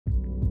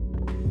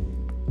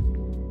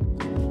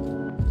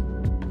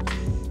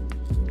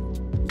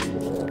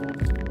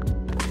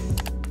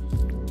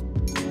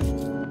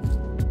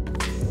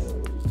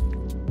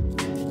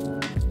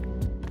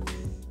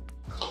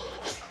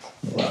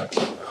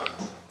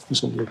This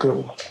is gonna be a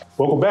good one.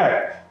 Welcome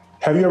back.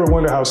 Have you ever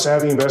wondered how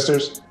savvy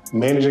investors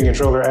manage and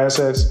control their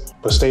assets,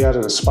 but stay out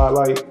of the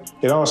spotlight?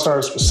 It all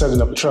starts with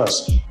setting up a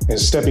trust and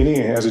stepping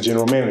in as a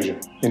general manager.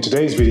 In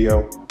today's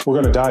video, we're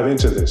gonna dive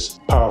into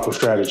this powerful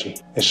strategy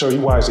and show you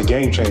why it's a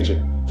game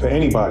changer for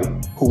anybody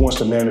who wants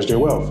to manage their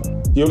wealth.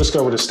 You'll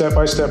discover the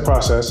step-by-step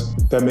process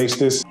that makes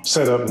this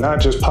setup not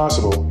just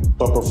possible,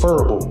 but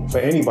preferable for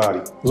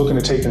anybody looking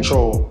to take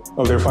control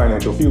of their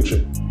financial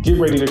future. Get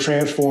ready to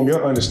transform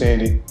your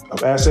understanding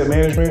of asset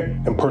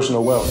management and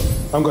personal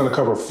wealth. I'm going to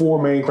cover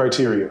 4 main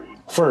criteria.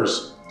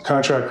 First,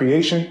 contract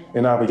creation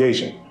and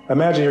obligation.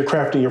 Imagine you're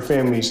crafting your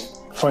family's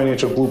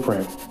financial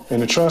blueprint,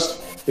 and the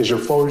trust is your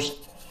first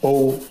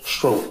bold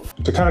stroke.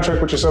 To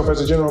contract with yourself as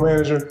a general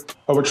manager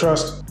of a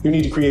trust, you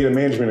need to create a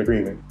management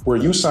agreement where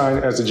you sign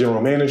as the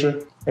general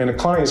manager and the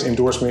client's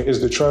endorsement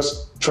is the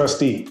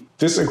trustee.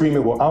 This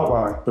agreement will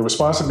outline the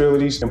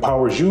responsibilities and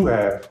powers you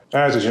have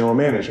as a general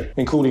manager,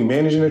 including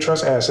managing the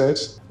trust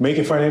assets,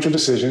 making financial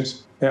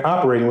decisions, and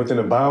operating within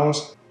the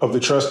bounds of the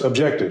trust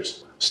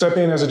objectives. Step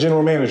in as a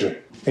general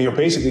manager, and you're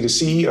basically the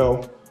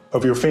CEO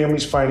of your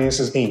family's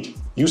finances, Inc.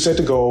 You set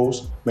the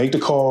goals, make the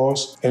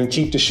calls, and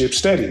keep the ship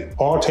steady,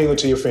 all tailored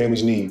to your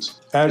family's needs.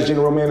 As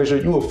general manager,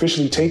 you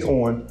officially take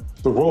on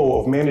the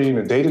role of managing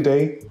the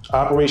day-to-day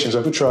operations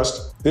of the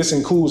trust. This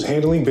includes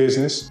handling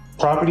business,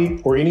 property,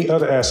 or any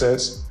other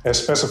assets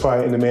as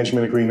specified in the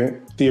management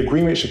agreement. The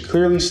agreement should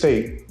clearly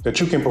state that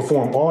you can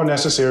perform all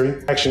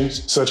necessary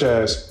actions such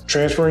as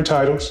transferring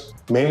titles,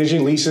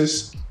 managing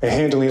leases, and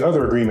handling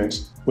other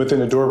agreements within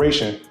the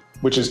duration,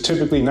 which is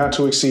typically not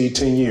to exceed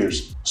 10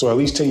 years, so at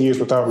least 10 years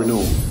without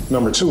renewal.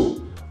 Number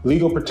 2,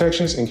 legal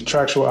protections and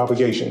contractual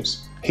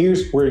obligations.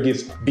 Here's where it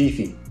gets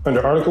beefy.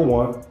 Under Article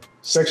 1,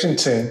 Section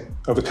 10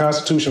 of the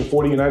Constitution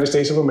for the United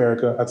States of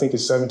America, I think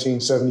it's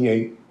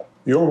 1778,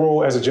 your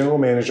role as a general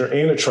manager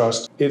and the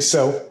trust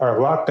itself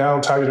are locked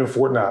down tighter than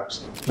Fort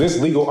Knox. This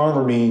legal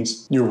armor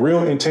means your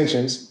real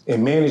intentions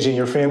in managing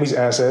your family's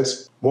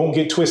assets won't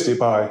get twisted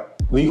by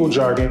legal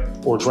jargon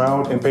or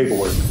drowned in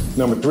paperwork.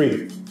 Number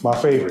 3, my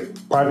favorite,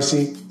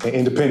 privacy and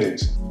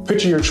independence.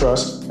 Picture your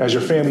trust as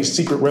your family's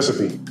secret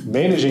recipe.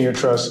 Managing your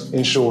trust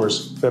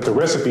ensures that the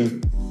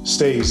recipe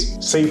stays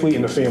safely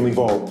in the family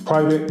vault,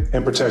 private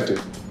and protected.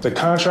 The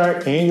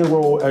contract and your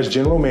role as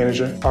general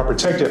manager are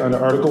protected under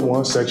Article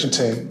 1, Section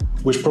 10,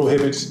 which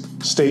prohibits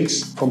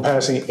states from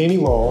passing any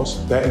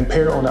laws that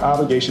impair on the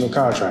obligation of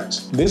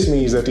contracts. This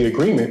means that the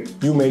agreement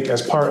you make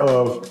as part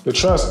of the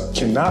trust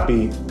cannot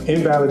be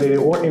invalidated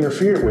or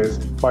interfered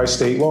with by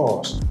state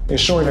laws,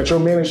 ensuring that your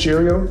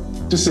managerial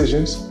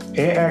decisions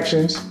and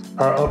actions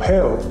are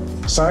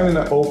upheld. Signing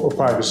an oath of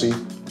privacy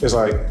is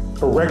like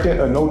erecting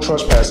a no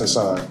trespassing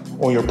sign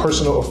on your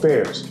personal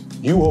affairs.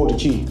 You hold the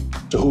key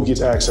to who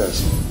gets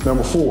access.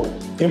 Number 4,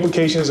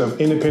 implications of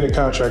independent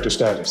contractor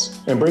status.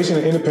 Embracing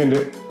an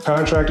independent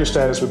contractor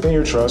status within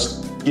your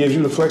trust gives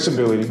you the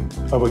flexibility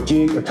of a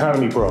gig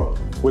economy pro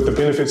with the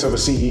benefits of a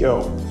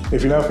CEO.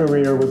 If you're not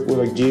familiar with what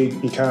a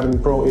gig economy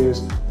pro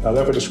is, I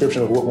left a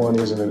description of what one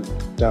is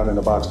down in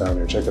the box down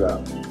there. Check it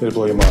out. It'll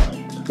blow your mind.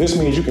 This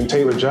means you can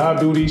tailor job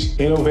duties,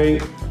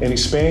 innovate, and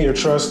expand your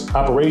trust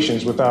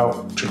operations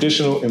without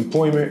traditional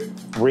employment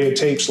red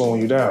tape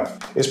slowing you down.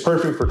 It's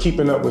perfect for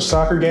keeping up with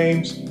soccer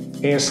games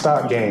and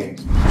stock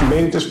games. If you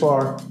made it this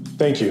far,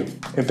 thank you.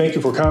 And thank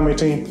you for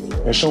commenting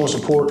and showing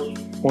support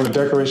on the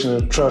Declaration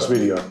of Trust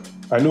video.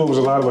 I knew it was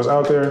a lot of us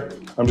out there.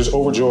 I'm just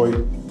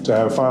overjoyed to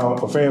have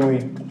found a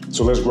family,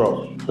 so let's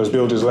grow. Let's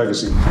build this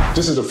legacy.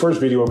 This is the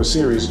first video of a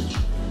series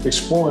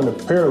exploring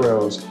the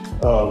parallels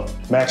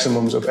of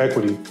Maxims of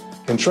Equity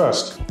and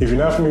trust. If you're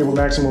not familiar with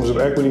Maxims of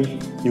Equity,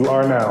 you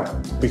are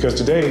now, because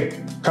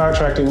today,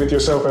 contracting with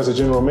yourself as a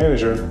general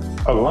manager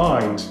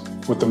aligns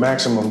with the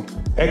maximum.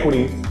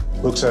 Equity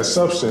looks at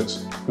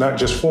substance, not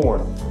just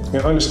form. And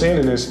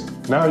understanding this,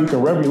 now you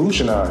can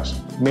revolutionize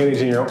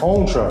managing your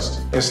own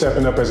trust and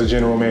stepping up as a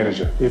general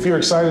manager. If you're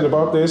excited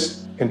about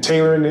this and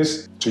tailoring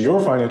this to your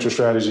financial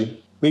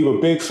strategy, leave a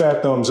big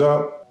fat thumbs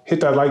up, hit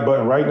that like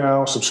button right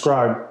now,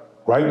 subscribe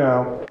right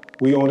now.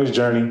 We on this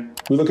journey.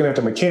 We're looking at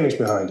the mechanics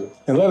behind it.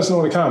 And let us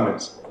know in the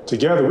comments.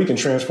 Together, we can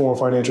transform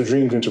financial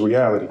dreams into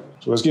reality.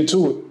 So let's get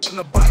to it.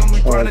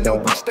 All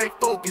right, we stay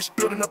focused,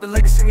 building up the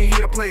legacy and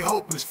here to play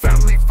hopeless.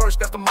 Family first,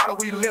 that's the motto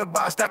we live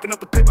by. Stacking up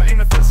the paper,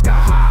 aiming for the sky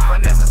high.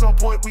 Finances on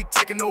point, we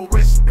taking no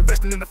risks.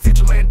 Investing in the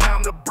future, laying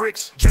down the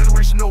bricks.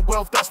 Generational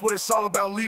wealth, that's what it's all about.